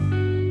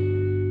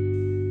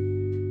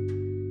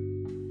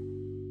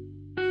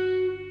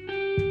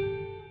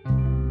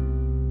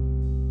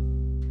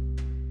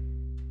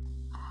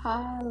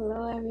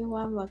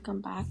everyone, welcome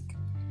back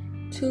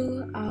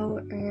to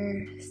our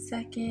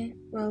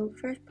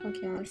first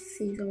podcast,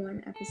 season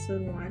 1,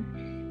 episode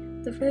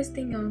 1. The first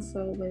thing y'all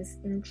saw was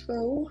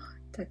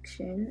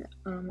introduction.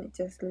 It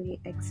just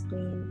really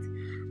explains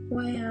who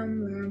I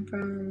am, where I'm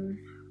from,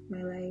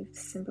 my life,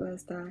 simple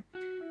as that.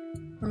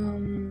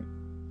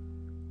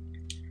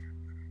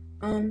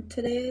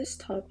 Today's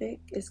topic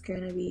is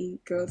gonna be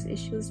girls'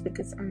 issues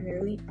because I'm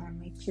rarely on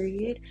my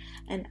period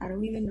and I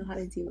don't even know how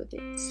to deal with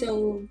it.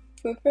 So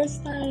for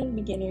first time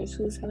beginners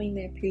who's having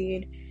their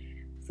period,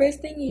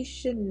 first thing you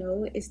should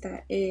know is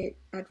that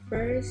at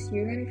first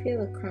you're gonna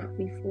feel a cramp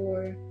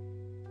before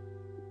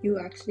you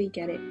actually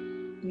get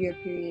your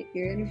period.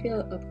 You're gonna feel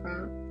a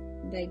cramp,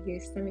 like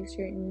your stomach's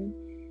hurting.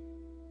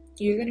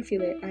 You're gonna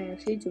feel it. I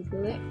actually do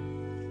feel it.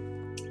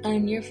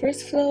 And your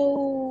first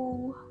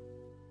flow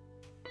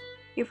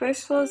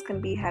is gonna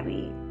be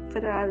heavy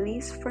for the at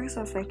least first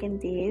or second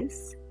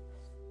days.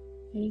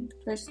 I think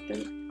first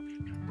three.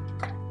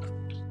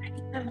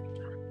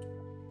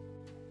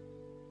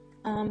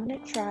 I'm gonna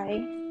try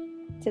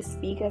to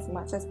speak as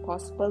much as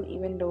possible,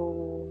 even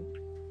though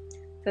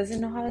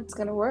doesn't know how it's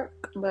gonna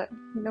work, but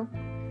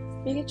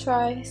we could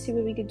try, see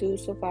what we could do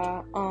so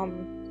far.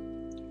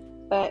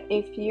 But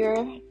if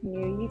you're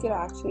new, you could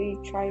actually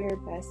try your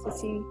best to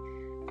see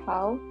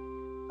how.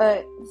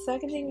 But the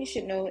second thing you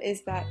should know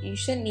is that you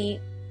shouldn't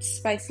eat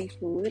spicy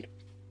food.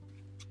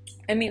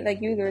 I mean, like,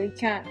 you literally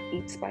can't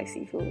eat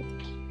spicy food.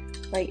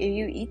 Like, if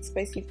you eat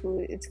spicy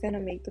food, it's gonna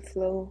make the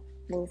flow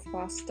move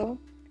faster.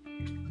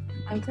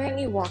 I'm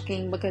currently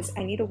walking because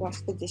I need to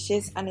wash the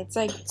dishes, and it's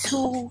like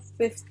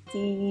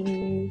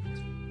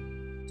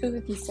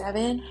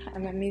 2:57,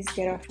 and that means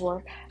get off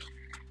work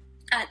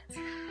at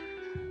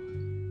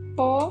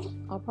 4,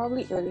 or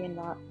probably early in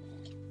that,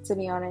 to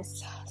be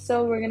honest.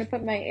 So we're gonna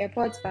put my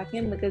AirPods back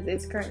in because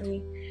it's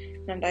currently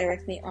not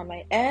directly on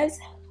my ears.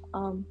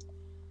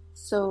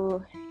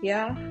 So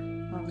yeah,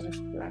 I'm gonna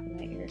put back in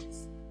my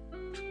ears.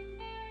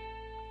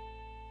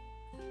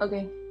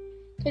 Okay,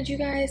 could you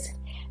guys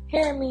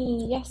hear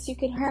me? Yes, you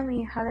can hear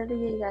me.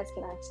 Hallelujah, you guys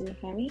can actually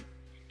hear me.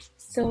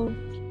 So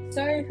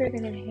sorry if you're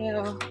gonna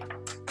hear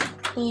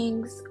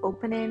things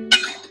opening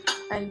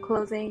and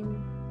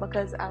closing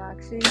because I'm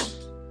actually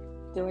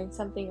doing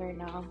something right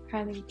now. I'm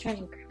kind of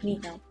trying to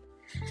clean up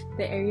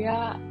the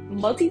area,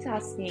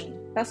 multitasking.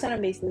 That's what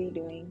I'm basically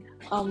doing.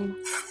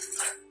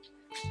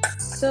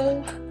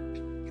 So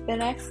the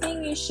next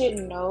thing you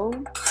should know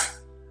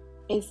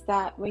is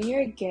that when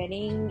you're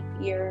getting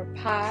your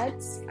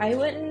pads, I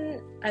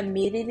wouldn't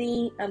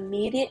immediately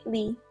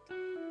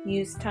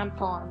use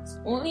tampons.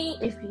 Only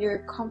if you're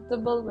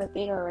comfortable with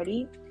it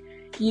already.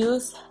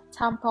 Use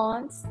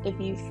tampons if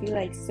you feel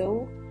like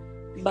so.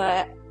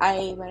 But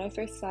when I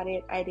first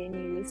started, I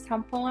didn't use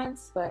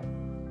tampons, but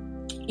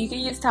you can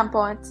use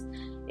tampons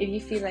if you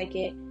feel like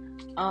it.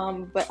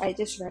 But I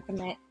just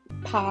recommend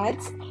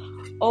pads.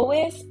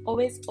 Always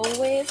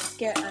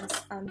get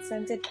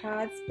unscented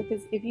pads,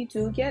 because if you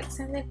do get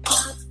scented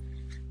pads,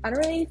 I don't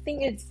really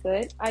think it's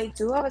good. I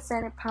do have a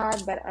scented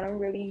pad, but I don't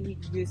really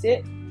use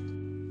it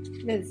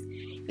because,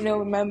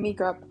 when mommy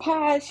grabbed the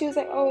pad, she was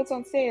like, "Oh, it's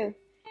on sale.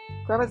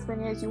 Grab as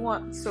many as you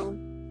want." So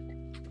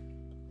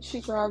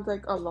she grabbed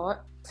like a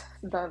lot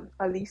that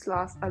at least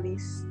last 5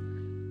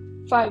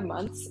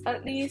 months,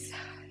 at least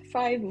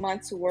 5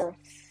 months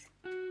worth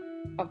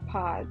of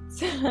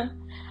pads.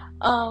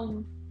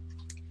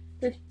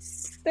 The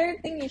third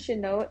thing you should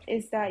know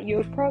is that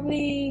you'll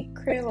probably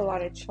crave a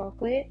lot of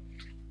chocolate.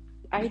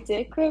 I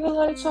did crave a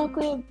lot of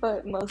chocolate,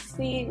 but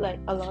mostly like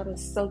a lot of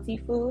salty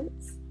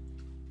foods.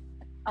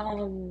 I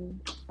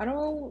don't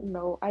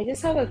know. I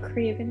just have a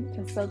craving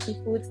for salty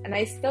foods, and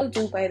I still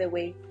do, by the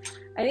way.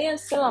 I think I'm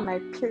still on my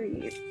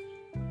period.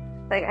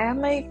 Like, I had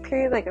my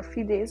period like a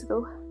few days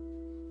ago,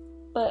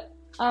 but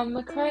I'm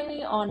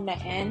currently on the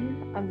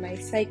end of my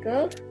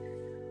cycle.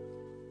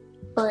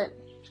 But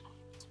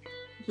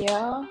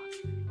yeah,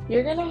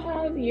 you're gonna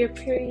have your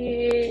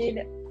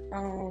period,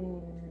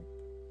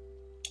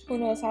 who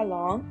knows how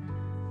long.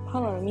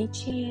 Hold on, let me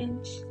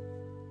change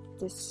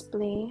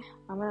display.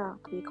 I'm gonna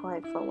be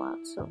quiet for a while,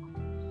 so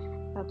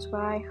that's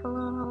why. Hold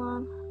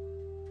on.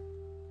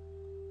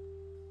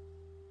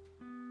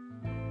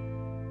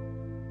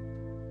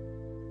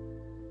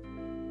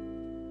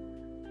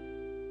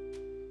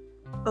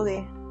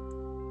 Okay.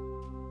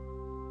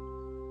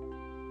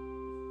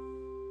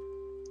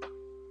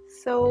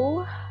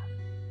 So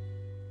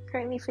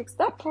currently fixed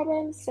that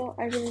problem, so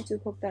I really do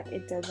hope that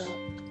it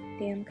doesn't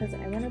because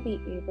I want to be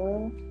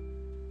able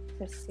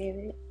to save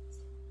it.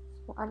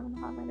 So I don't know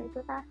how I'm gonna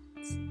do that.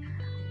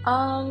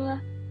 I'm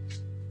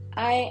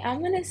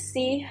gonna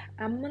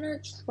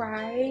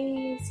try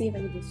see if I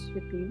can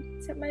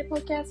distribute my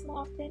podcast more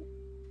often.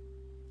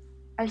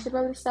 I should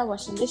probably start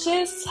washing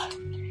dishes.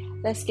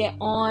 Let's get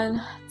on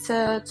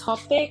to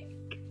topic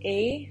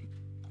A.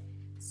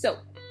 So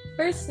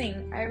first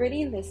thing, I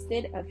already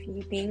listed a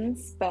few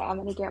things, but I'm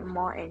gonna get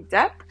more in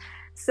depth.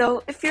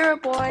 So if you're a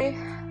boy,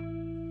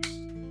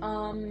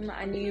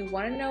 and you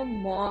want to know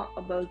more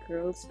about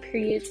girls'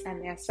 periods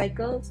and their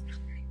cycles,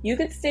 you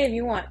could stay if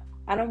you want.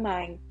 I don't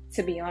mind.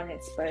 to be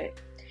honest. But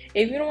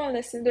if you don't want to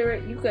listen to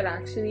it, you could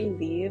actually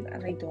leave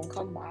and like don't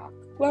come back.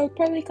 Well,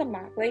 probably come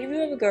back. Like if you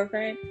have a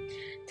girlfriend,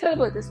 tell her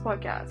about this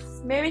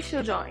podcast. Maybe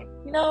she'll join.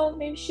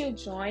 Maybe she'll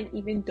join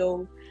even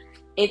though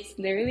it's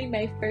literally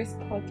my first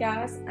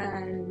podcast.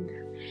 And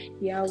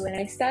yeah, when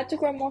I start to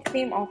grow more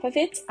fame off of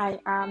it, I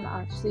am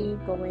actually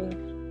going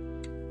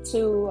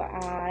to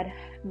add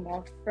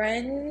more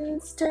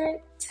friends to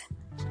it.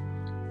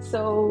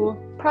 So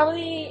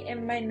probably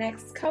in my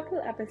next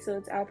couple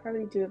episodes, I'll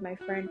probably do it with my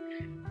friend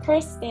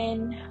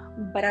Kirsten,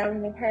 but I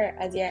don't know her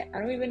as yet. I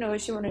don't even know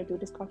if she want to do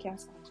this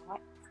podcast or not.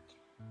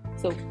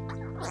 So,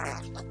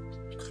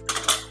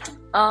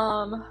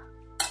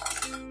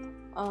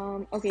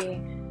 okay,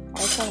 I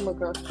was talking about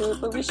girls food,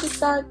 but we should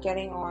start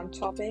getting on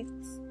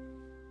topics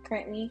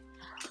currently.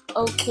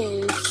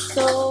 Okay,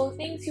 so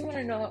things you want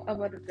to know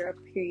about a girl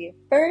period.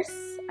 First,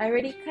 I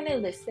already kind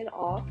of listed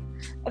off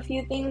a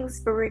few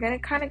things, but we're going to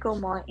kind of go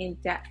more in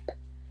depth.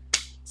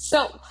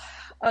 So,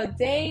 a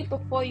day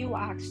before you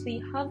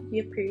actually have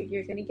your period,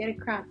 you're going to get a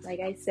cramp. Like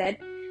I said,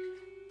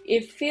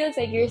 it feels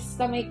like your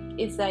stomach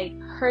is like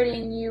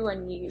hurting you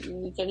and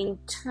you're getting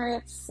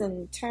twists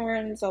and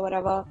turns or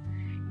whatever.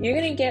 You're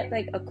going to get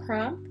like a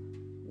cramp.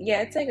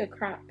 Yeah, it's like a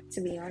cramp,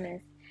 to be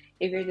honest.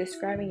 If you're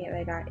describing it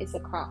like that, it's a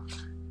cramp.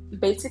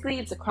 Basically,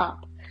 it's a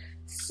cramp.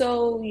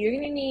 So you're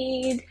gonna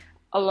need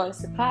a lot of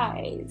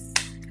supplies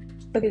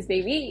because,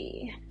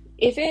 baby,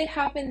 if it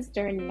happens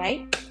during the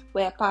night,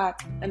 wear a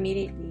pad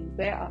immediately.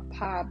 Wear a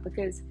pad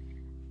because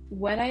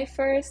when it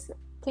first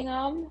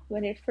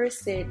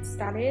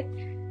started,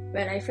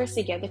 when I first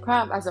did get the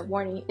cramp, as a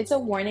warning, it's a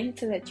warning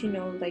to let you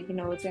know, like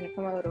it's gonna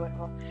come out or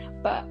whatever.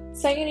 But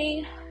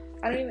secondly,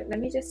 let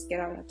me just get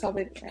on the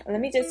topic.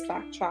 Let me just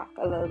backtrack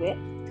a little bit.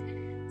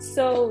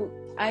 So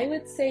I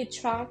would say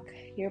track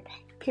your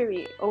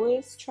period.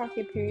 Always track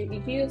your period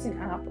if you use an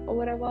app or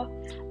whatever,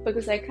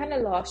 because I kind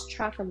of lost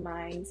track of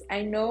mine.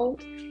 I know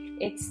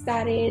it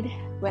started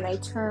when I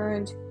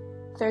turned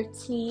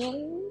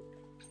 13.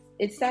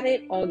 It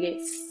started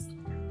August.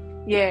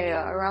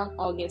 Yeah, around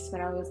August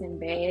when I was in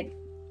bed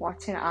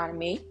watching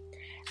anime,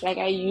 like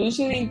I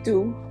usually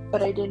do,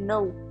 but I didn't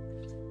know.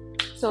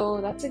 So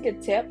that's a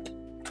good tip.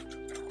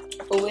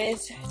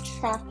 Always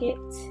track it.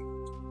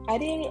 I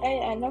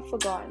not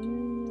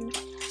forgotten.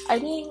 I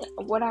think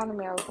what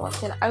anime I was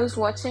watching. I was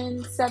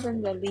watching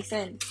Seven Deadly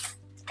Sins.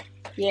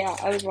 Yeah,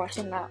 I was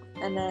watching that,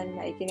 and then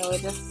it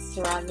just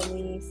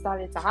randomly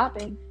started to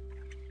happen.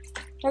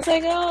 I was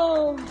like,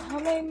 oh,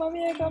 I'm like,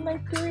 mommy, I got my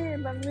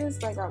period. My mommy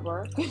was like at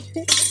work.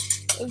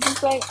 It's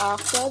just like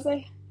after I was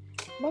like,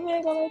 mommy,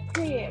 I got my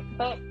period.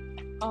 But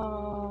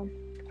I'm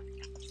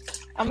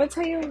gonna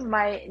tell you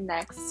my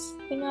next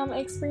thing I'm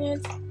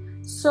experiencing.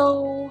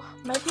 So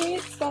my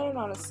period started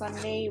on a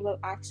Sunday. Well,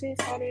 actually,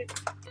 it started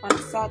on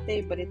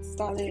Saturday, but it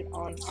started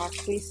on a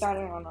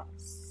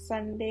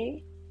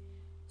Sunday.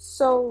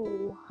 So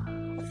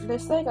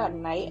this like at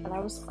night, and I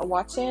was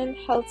watching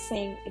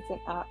Hellsing. It's an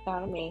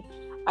anime.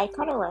 I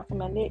kind of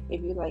recommend it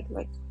if you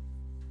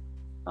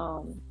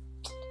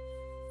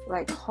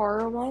like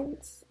horror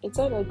ones. It's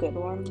like a good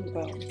one,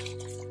 but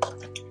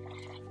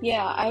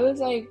yeah, I was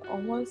like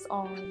almost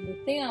on the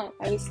thing. I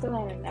was still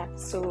on an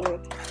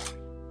episode.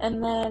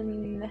 And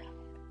then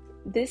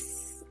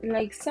this,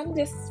 some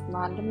just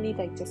randomly,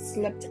 just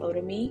slipped out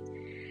of me,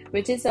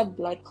 which is a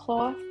blood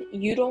cloth.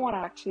 You don't want to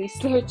actually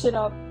search it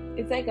up.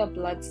 It's like a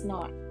blood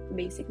snot,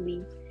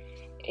 basically.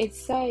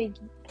 It's like,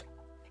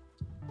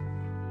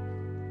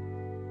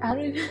 I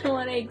don't even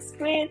want to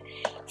explain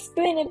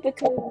it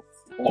because,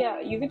 yeah,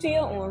 you can do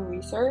your own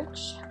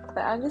research.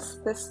 But I'm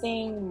just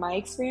listing my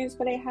experience,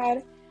 what I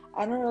had.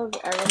 I don't know if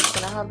everyone's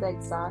gonna have the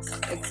exact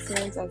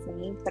experience as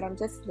me, but I'm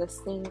just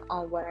listing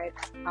on what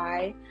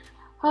I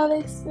have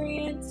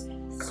experienced,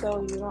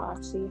 so you don't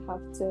actually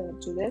have to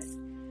do this.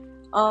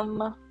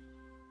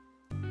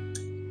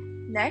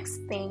 Next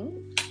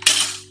thing,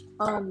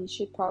 you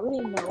should probably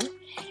know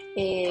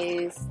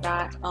is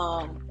that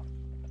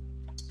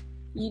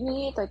you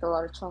need a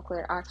lot of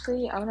chocolate.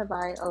 Actually, I'm gonna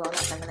buy a lot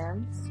of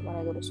M&Ms when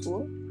I go to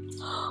school.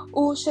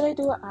 Oh, should I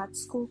do an at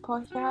school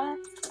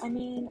podcast? I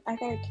mean, I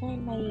gotta carry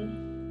my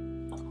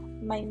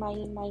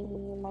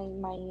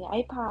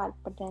iPad,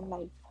 but then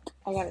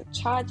I gotta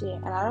charge it,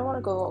 and I don't want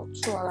to go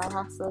through all that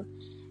hassle.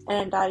 And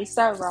then Daddy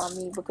started around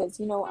me because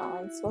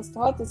I'm supposed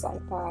to have this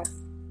iPad,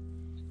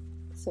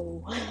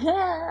 so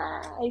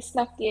I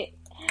snuck it.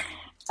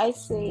 I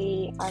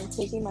say I'm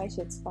taking my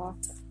shits back,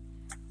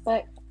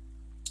 but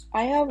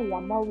I have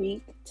 1 more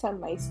week till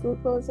my school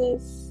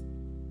closes.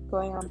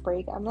 Going on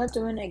break. I'm not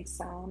doing an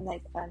exam, a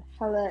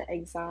hella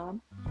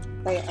exam,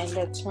 end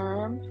of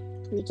term.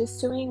 We're just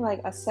doing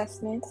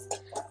assessments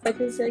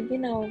because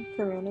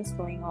Corona's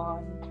going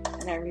on,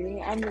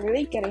 and I'm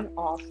really getting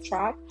off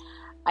track.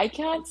 I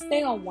can't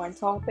stay on one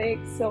topic,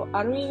 so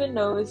I don't even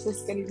know if it's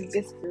just gonna be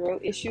just girl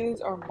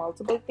issues or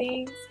multiple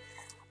things.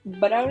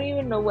 But I don't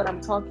even know what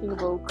I'm talking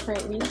about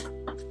currently.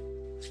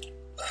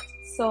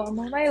 So I'm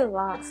on my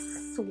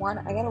last one.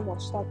 I gotta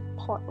wash that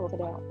pot over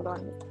there, put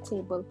on the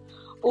table.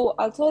 Oh,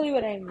 I'll tell you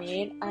what I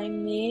made. I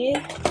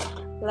made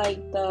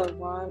like the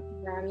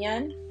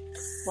ramen.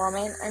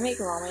 Ramen. I make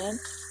ramen,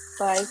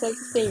 but I just like to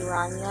say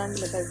ramyun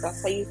because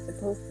that's how you're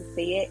supposed to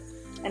say it.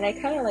 And I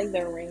kind of like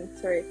the ring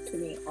to it, to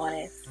be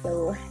honest.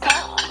 So,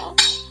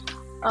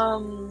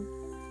 um,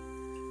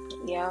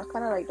 yeah,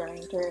 kind of like the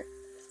ring to it.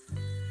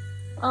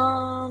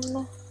 I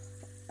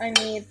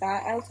made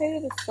that. I'll tell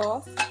you the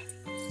sauce.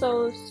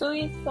 So,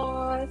 soy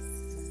sauce,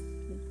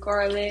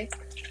 garlic,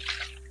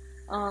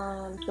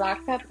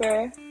 black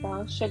pepper,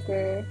 brown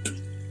sugar,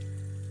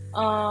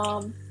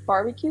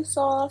 barbecue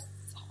sauce,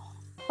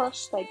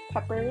 crushed like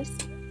peppers,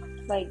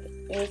 like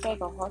it was like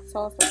a hot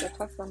sauce, like a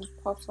Texan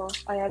hot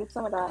sauce. I added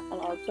some of that,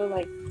 and also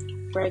like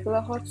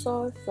regular hot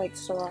sauce, like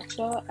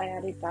sriracha. I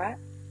added that.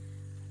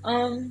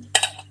 Um,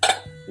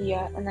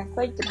 yeah, and that's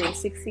like the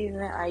basic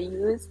seasoning I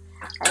use.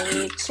 I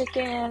made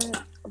chicken,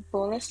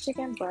 boneless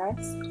chicken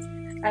breast.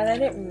 I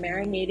let it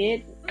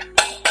marinated.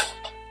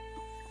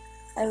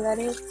 I let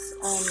it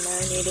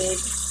marinated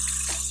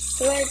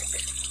for like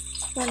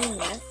 20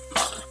 minutes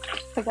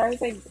because I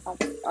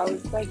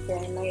was like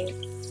during my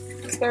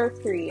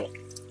third period.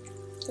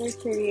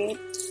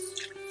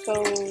 So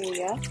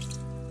yeah,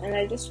 and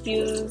I just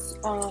use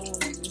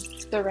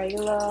the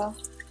regular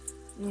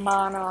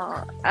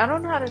mana. I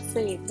don't know how to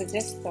say it, but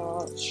just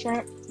the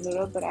shrimp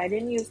noodle. But I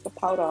didn't use the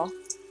powder.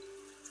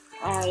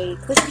 I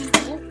quickly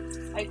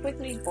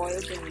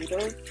boiled the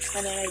noodles,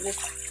 and then I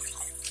just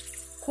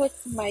put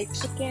my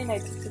chicken. I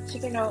took the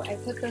chicken out. I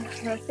put the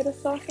rest of the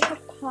sauce in the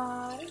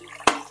pot.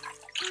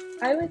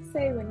 I would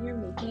say when you're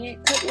making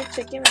it, cut your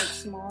chicken like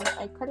small.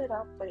 I cut it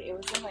up, but it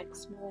wasn't like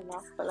small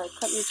enough. But like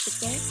cut your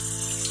chicken.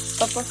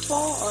 But before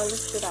all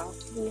this could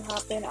actually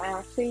happen, I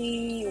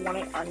actually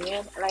wanted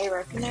onion, and I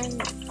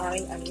recommend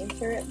adding onion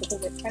to it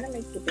because it kind of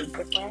makes a big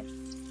difference.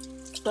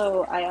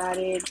 So I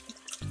added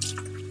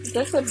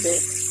just a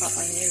bit of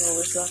onion what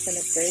was left in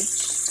the fridge.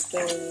 So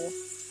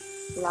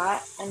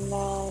that, and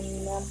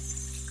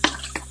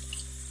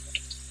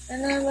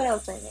then what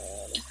else I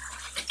made?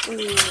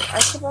 Ooh, I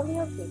should probably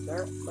have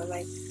dessert, but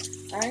like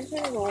I ain't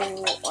gonna go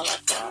all that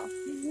far.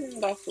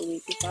 That's really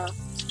too far.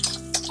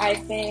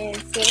 I've been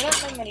saving up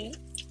my money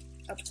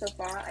up so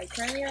far. I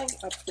currently have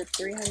up to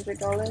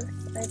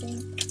 $300, I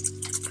think.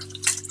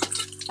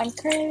 I'm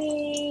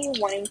currently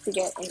wanting to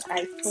get an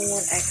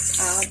iPhone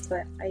XR,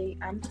 but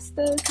I'm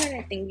still kind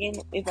of thinking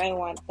if I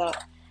want the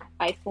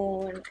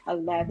iPhone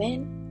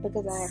 11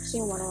 because I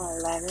actually want an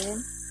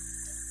 11,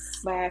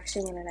 but I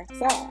actually want an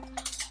XR.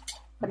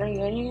 But I'm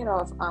getting it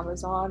off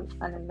Amazon,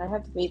 and then I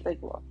have to wait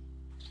like what,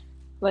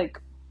 like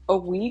a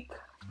week,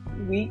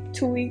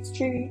 2 weeks,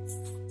 3 weeks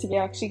to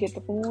actually get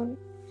the phone.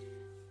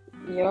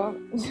 Yeah,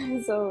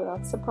 so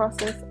that's the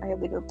process I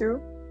have to go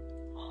through.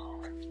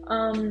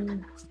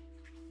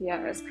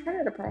 Yeah, it's kind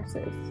of the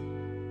process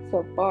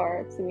so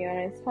far, to be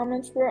honest. How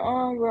much we're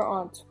on? We're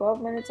on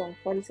 12 minutes and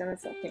 47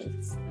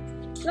 seconds.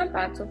 Not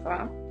bad so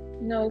far.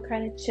 No,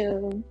 kind of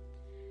chill.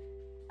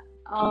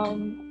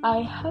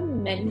 I have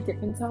many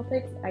different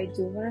topics I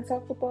do want to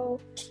talk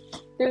about.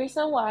 The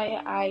reason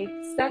why I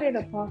started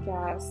a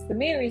podcast, the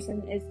main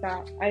reason is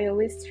that I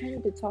always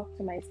tend to talk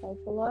to myself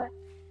a lot,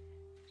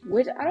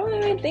 which I don't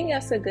even think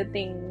that's a good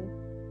thing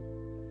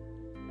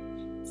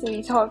to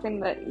be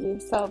talking to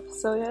yourself.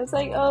 So yeah, it's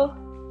like,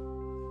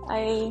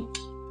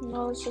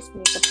 let's just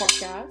make a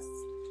podcast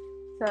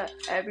to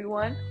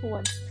everyone who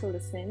wants to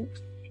listen,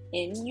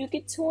 and you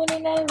can tune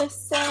in and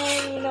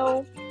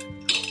listen,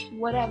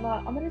 whatever.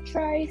 I'm gonna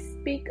try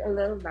speak a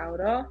little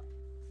louder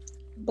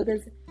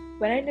because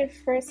when I did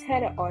first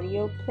had an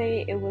audio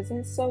play, it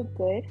wasn't so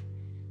good.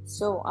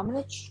 So I'm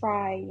gonna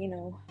try,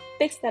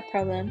 fix that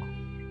problem.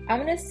 I'm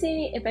gonna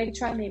see if I can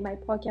try and make my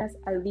podcast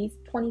at least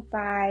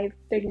 25,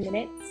 30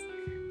 minutes.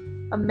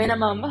 A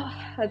minimum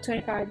of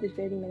 25 to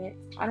 30 minutes.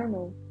 I don't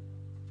know.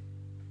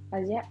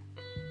 As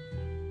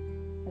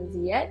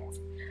yet.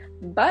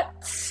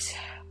 But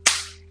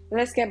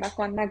let's get back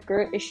on that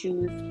girl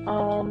issues.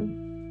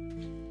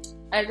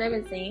 As I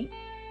was saying,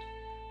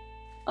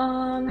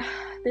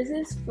 this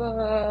is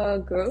for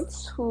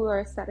girls who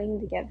are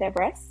starting to get their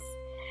breasts.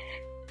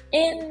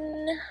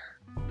 In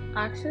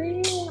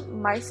actually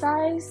my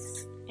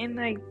size, in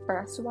like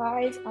breast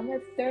wise, I'm a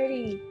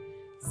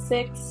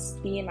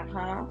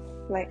 36.5.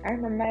 Like I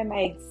remember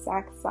my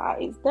exact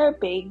size. They're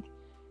big,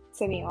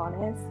 to be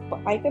honest, but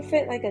I could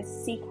fit like a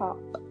C cup.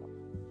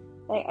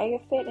 Like I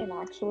could fit an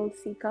actual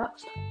C cup,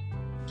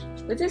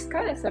 which is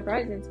kind of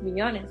surprising, to be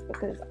honest,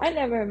 because I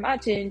never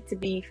imagined to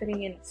be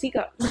fitting in a C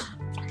cup.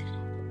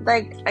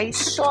 Like I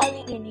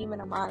surely didn't even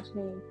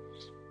imagine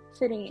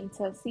fitting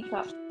into a C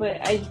cup,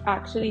 but I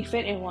actually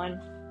fit in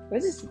one,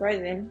 which is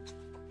surprising.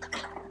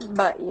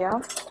 But yeah.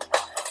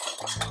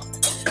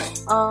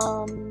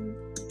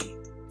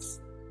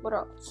 What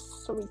else?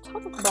 So we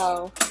talk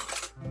about.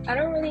 I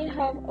don't really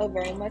have a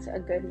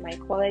good mic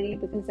quality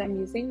because I'm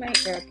using my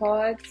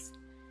AirPods.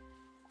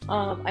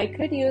 I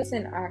could use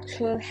an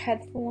actual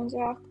headphones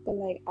jack, but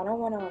like I don't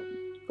want to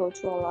go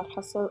through a lot of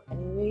hustle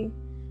anyway.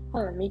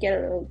 Hold on, let me get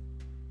a little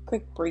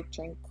quick break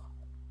drink.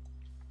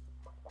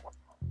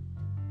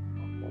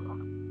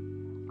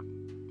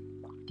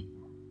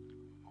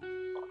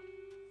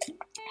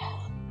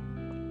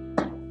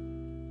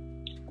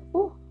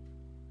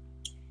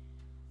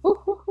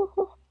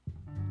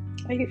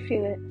 I can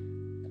feel it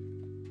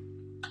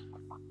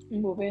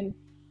moving.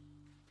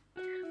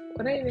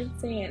 What I even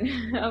saying?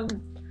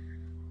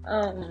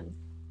 Um,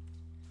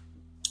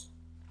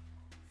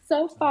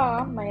 so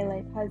far my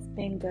life has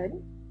been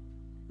good.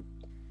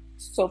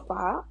 So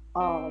far,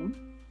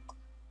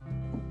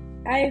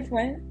 I've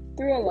went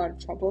through a lot of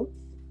troubles.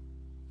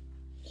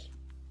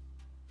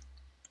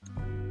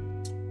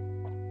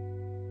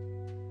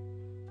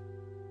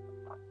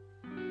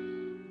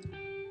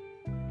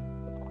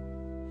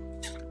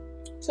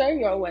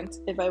 Sorry, y'all went.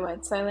 If I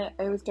went silent,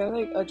 I was getting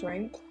like a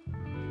drink.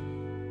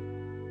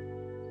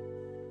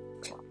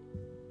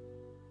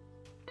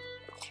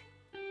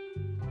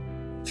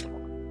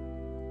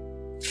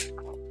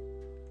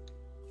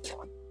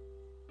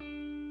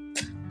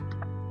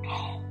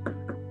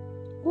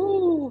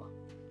 Ooh.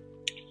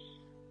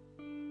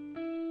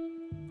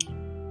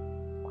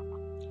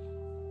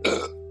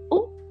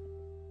 Ooh.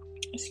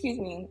 Excuse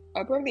me.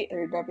 I probably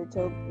aired that bit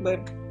out,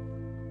 but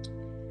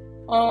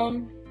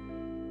um.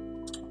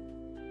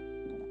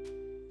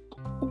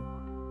 Ooh.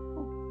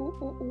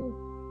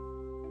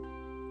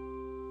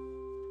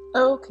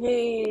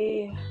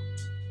 Okay.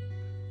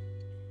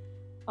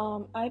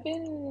 I've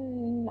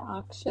been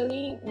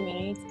actually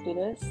meaning to do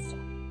this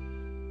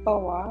for a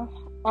while.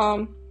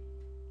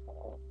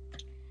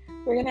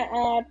 We're gonna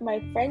add my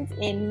friends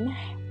in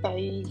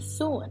very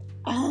soon.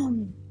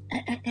 Hold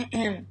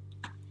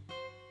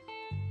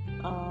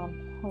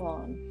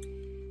on.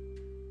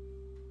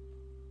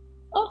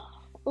 Oh,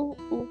 ooh,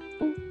 ooh,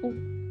 ooh, ooh.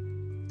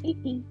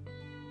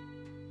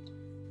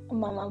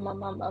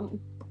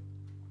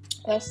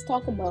 Let's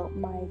talk about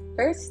my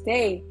first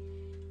day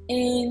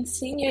in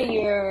senior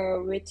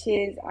year, which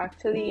is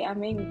actually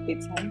I'm in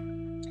good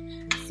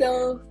time.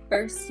 So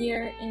first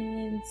year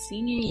in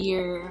senior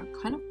year,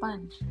 kind of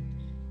fun,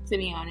 to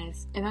be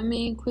honest. If I'm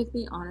being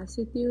quickly honest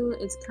with you,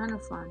 it's kind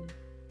of fun.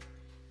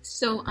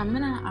 So I'm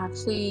gonna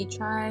actually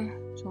try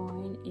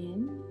join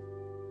in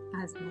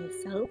as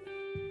myself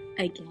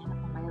again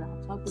on my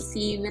laptop to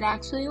see if it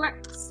actually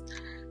works.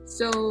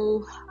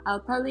 So I'll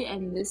probably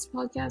end this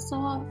podcast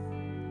off.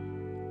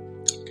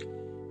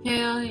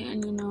 Hell,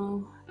 and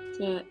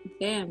get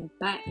there and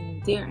back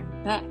and there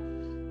and back.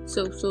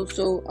 So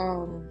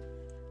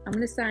I'm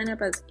gonna sign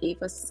up as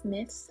Ava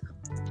Smith.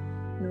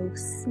 No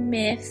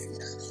Smith.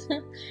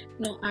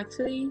 No,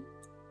 actually,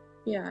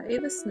 yeah,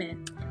 Ava Smith.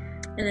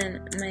 And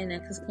then my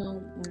next is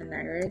called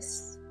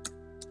Monaris.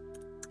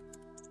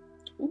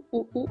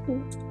 Ooh.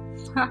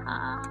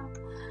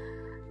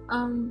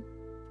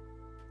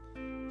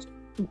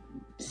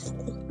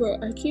 Bro,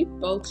 I keep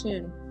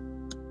belching.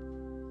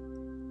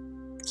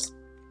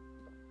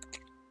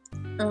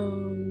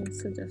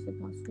 Suggest a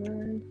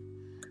password.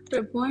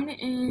 We're born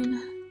in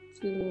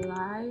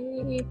July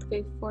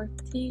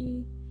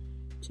 14,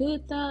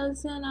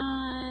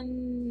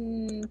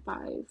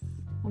 2005.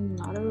 I'm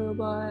not a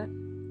robot.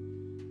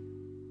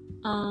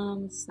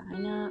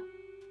 Sign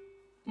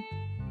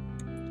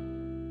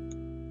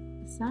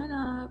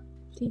up.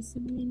 Please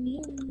send me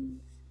names.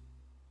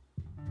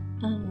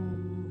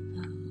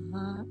 Am I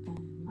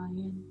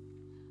in?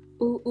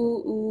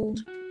 Ooh.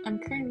 I'm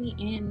currently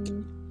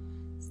in.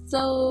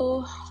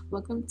 So,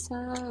 welcome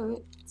to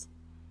it.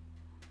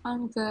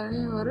 I'm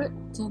getting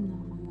ripped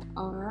tonight.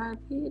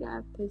 R.I.P.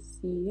 that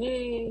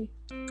pussy.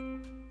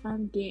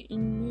 I'm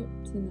getting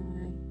ripped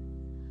tonight.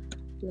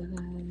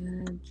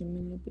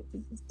 Jimmy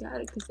Business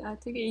got it because I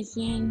took it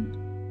in.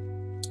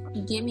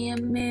 Give me a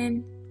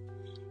man.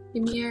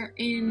 Give me your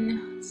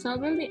in. So I'll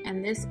really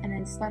end this and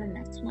then start the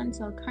next one.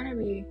 So I'll kind of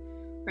be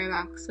right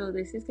back. So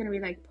this is going to be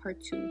like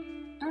part 2.